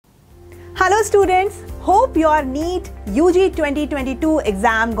Hello students, hope your NEET UG 2022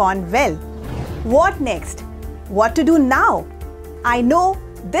 exam gone well. What next? What to do now? I know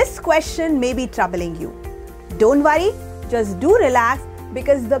this question may be troubling you. Don't worry, just do relax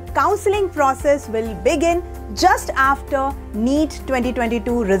because the counseling process will begin just after NEET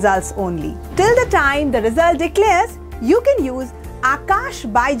 2022 results only. Till the time the result declares, you can use Aakash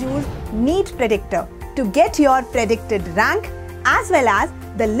BYJU'S NEET predictor to get your predicted rank as well as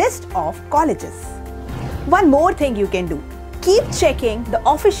the list of colleges. One more thing you can do. Keep checking the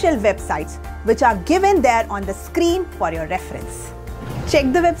official websites which are given there on the screen for your reference.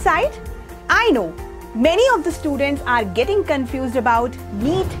 Check the website. I know many of the students are getting confused about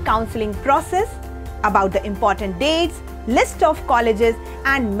NEET counseling process, about the important dates, list of colleges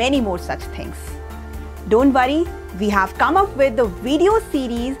and many more such things. Don't worry, we have come up with the video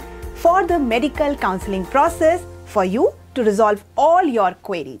series for the medical counseling process for you to resolve all your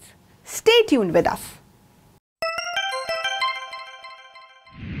queries. Stay tuned with us.